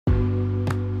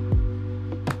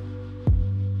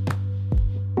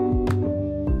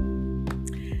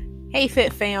Hey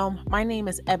Fit Fam, my name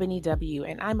is Ebony W.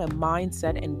 and I'm a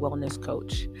mindset and wellness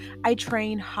coach. I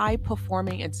train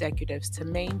high-performing executives to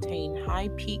maintain high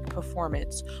peak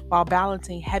performance while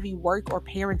balancing heavy work or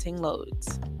parenting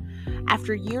loads.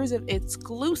 After years of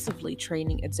exclusively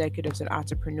training executives and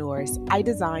entrepreneurs, I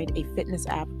designed a fitness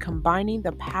app combining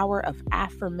the power of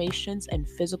affirmations and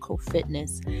physical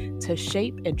fitness to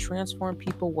shape and transform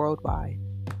people worldwide.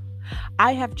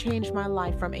 I have changed my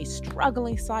life from a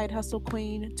struggling side hustle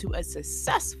queen to a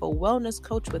successful wellness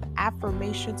coach with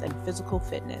affirmations and physical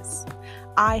fitness.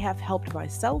 I have helped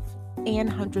myself and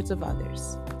hundreds of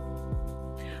others.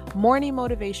 Morning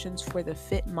Motivations for the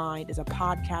Fit Mind is a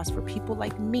podcast for people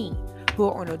like me who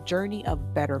are on a journey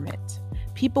of betterment.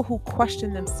 People who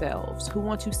question themselves, who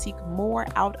want to seek more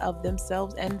out of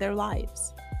themselves and their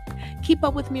lives. Keep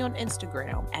up with me on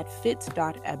Instagram at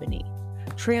fit.ebony.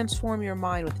 Transform your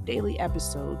mind with daily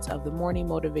episodes of the Morning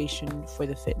Motivation for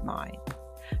the Fit Mind.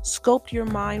 Sculpt your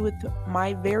mind with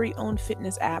my very own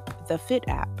fitness app, the Fit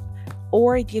app,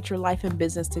 or get your life and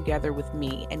business together with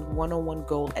me and one-on-one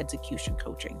goal execution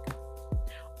coaching.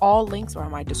 All links are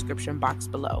in my description box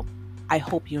below. I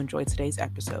hope you enjoyed today's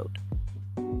episode.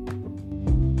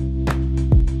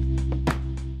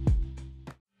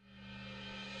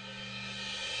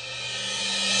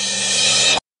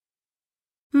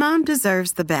 Mom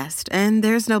deserves the best, and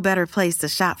there's no better place to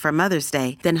shop for Mother's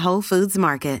Day than Whole Foods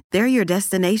Market. They're your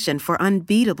destination for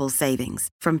unbeatable savings,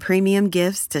 from premium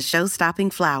gifts to show-stopping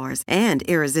flowers and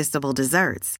irresistible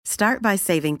desserts. Start by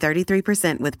saving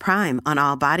 33% with Prime on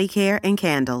all body care and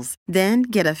candles. Then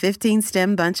get a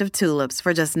 15-stem bunch of tulips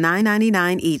for just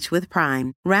 $9.99 each with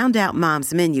Prime. Round out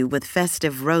Mom's menu with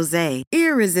festive rosé,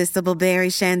 irresistible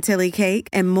berry chantilly cake,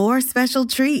 and more special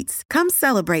treats. Come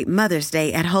celebrate Mother's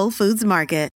Day at Whole Foods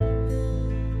Market.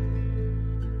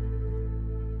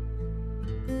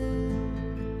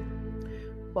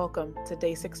 Welcome to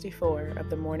day 64 of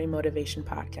the Morning Motivation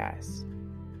Podcast.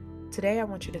 Today I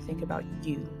want you to think about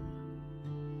you.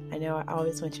 I know I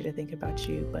always want you to think about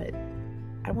you, but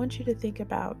I want you to think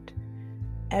about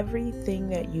everything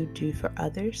that you do for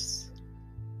others.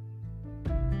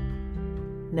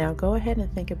 Now go ahead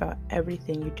and think about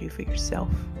everything you do for yourself.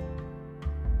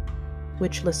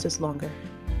 Which list is longer?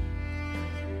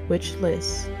 Which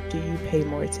list do you pay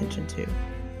more attention to?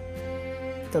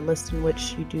 The list in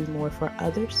which you do more for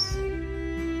others,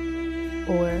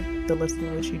 or the list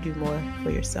in which you do more for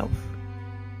yourself?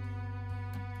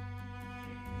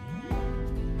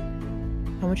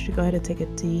 I want you to go ahead and take a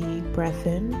deep breath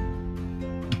in.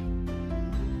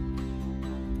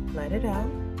 Let it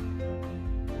out.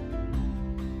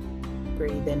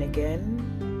 Breathe in again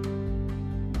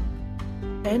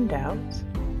and out.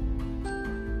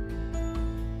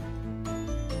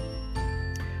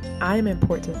 I am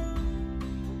important.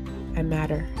 I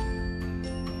matter.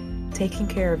 Taking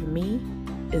care of me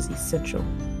is essential.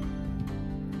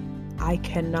 I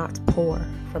cannot pour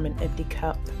from an empty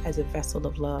cup as a vessel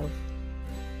of love.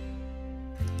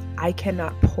 I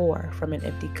cannot pour from an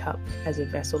empty cup as a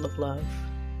vessel of love.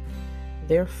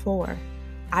 Therefore,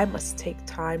 I must take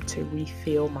time to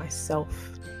refill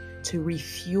myself, to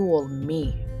refuel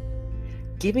me.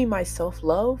 Giving myself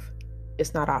love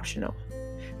is not optional.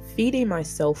 Feeding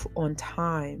myself on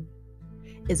time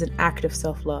is an act of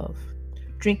self-love.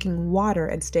 Drinking water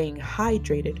and staying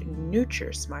hydrated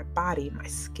nurtures my body, my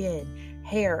skin,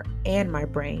 hair, and my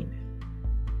brain.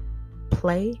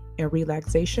 Play and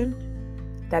relaxation,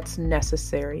 that's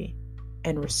necessary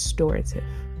and restorative.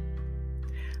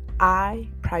 I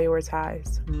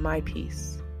prioritize my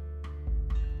peace.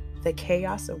 The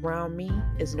chaos around me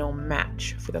is no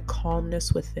match for the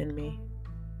calmness within me.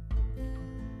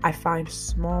 I find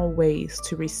small ways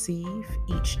to receive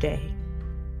each day.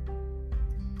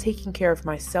 Taking care of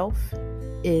myself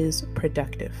is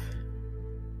productive.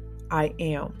 I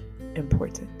am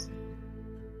important.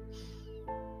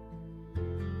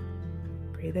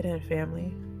 Breathe it in,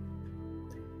 family.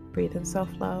 Breathe in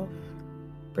self-love.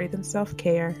 Breathe in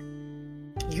self-care.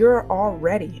 You're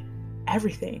already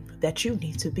everything that you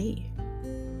need to be.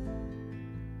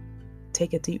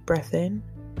 Take a deep breath in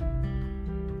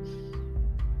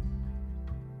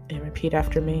and repeat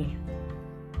after me.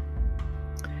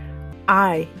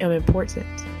 I am important.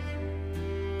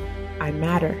 I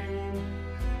matter.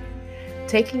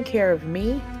 Taking care of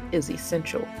me is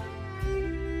essential.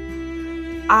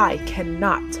 I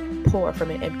cannot pour from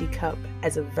an empty cup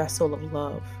as a vessel of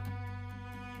love.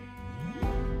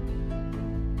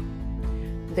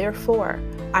 Therefore,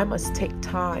 I must take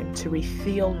time to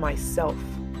refuel myself,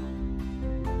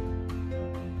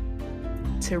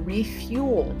 to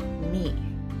refuel me.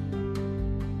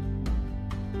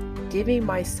 Giving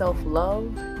myself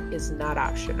love is not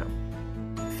optional.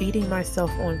 feeding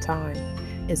myself on time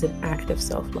is an act of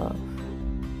self-love.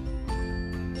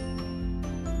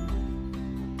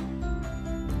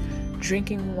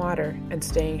 Drinking water and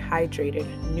staying hydrated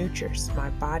nurtures my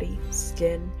body,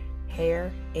 skin,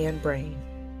 hair, and brain.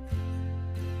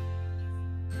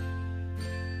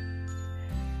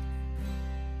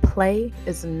 Play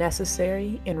is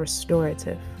necessary and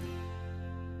restorative.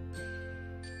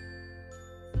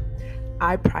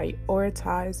 I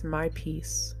prioritize my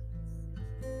peace.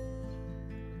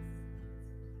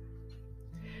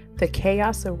 The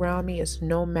chaos around me is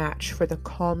no match for the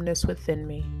calmness within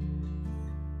me.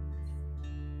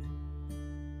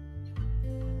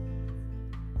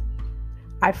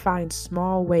 I find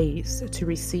small ways to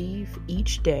receive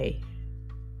each day.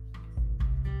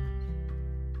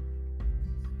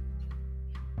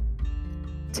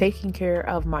 Taking care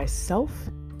of myself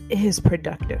is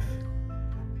productive.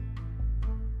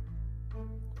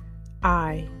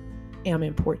 I am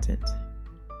important.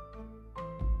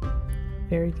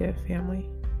 Very good, family.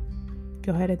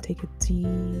 Go ahead and take a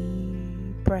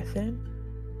deep breath in.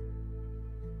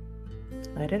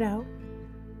 Let it out.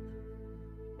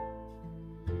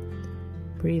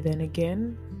 Breathe in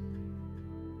again.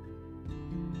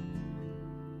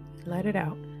 Let it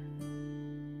out.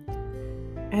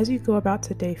 As you go about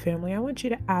today, family, I want you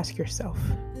to ask yourself,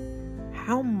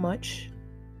 how much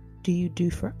do you do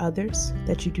for others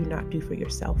that you do not do for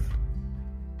yourself?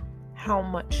 How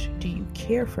much do you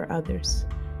care for others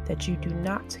that you do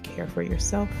not care for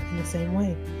yourself in the same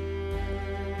way?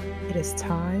 It is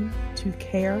time to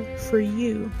care for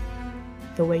you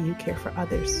the way you care for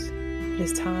others. It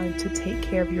is time to take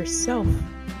care of yourself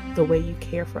the way you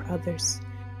care for others.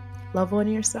 Love on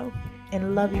yourself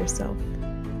and love yourself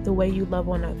the way you love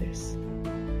on others.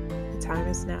 The time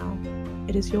is now.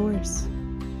 It is yours.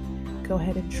 Go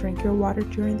ahead and drink your water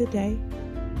during the day.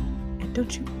 And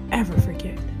don't you ever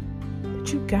forget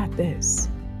that you got this.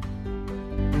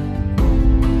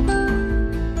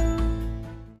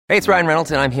 Hey, it's Ryan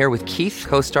Reynolds, and I'm here with Keith,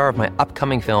 co-star of my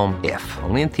upcoming film, If,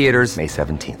 only in theaters May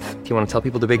 17th. Do you want to tell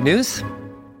people the big news?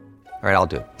 All right, I'll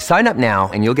do it. Sign up now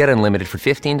and you'll get unlimited for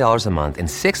 $15 a month and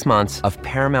 6 months of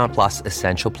Paramount Plus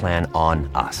Essential Plan on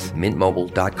us.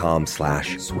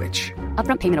 MintMobile.com/switch.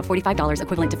 Upfront payment of $45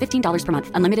 equivalent to $15 per month.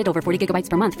 Unlimited over 40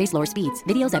 gigabytes per month. Face lower speeds.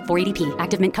 Videos at 480p.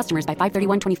 Active Mint customers by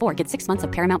 531.24 get 6 months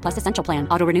of Paramount Plus Essential Plan.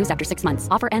 Auto renews after 6 months.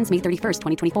 Offer ends May 31st,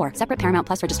 2024. Separate Paramount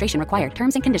Plus registration required.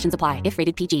 Terms and conditions apply if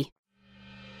rated PG.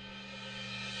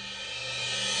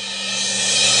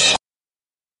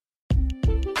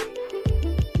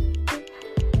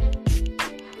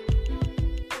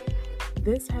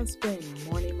 This has been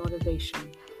Morning Motivation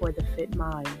for the Fit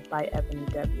Mind by Ebony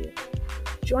W.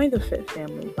 Join the Fit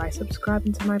family by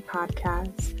subscribing to my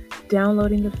podcast,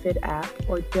 downloading the Fit app,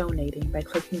 or donating by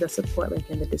clicking the support link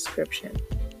in the description.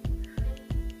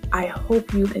 I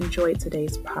hope you enjoyed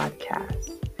today's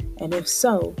podcast. And if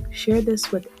so, share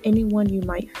this with anyone you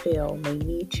might feel may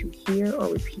need to hear or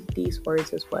repeat these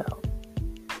words as well.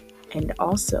 And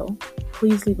also,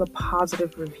 please leave a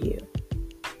positive review.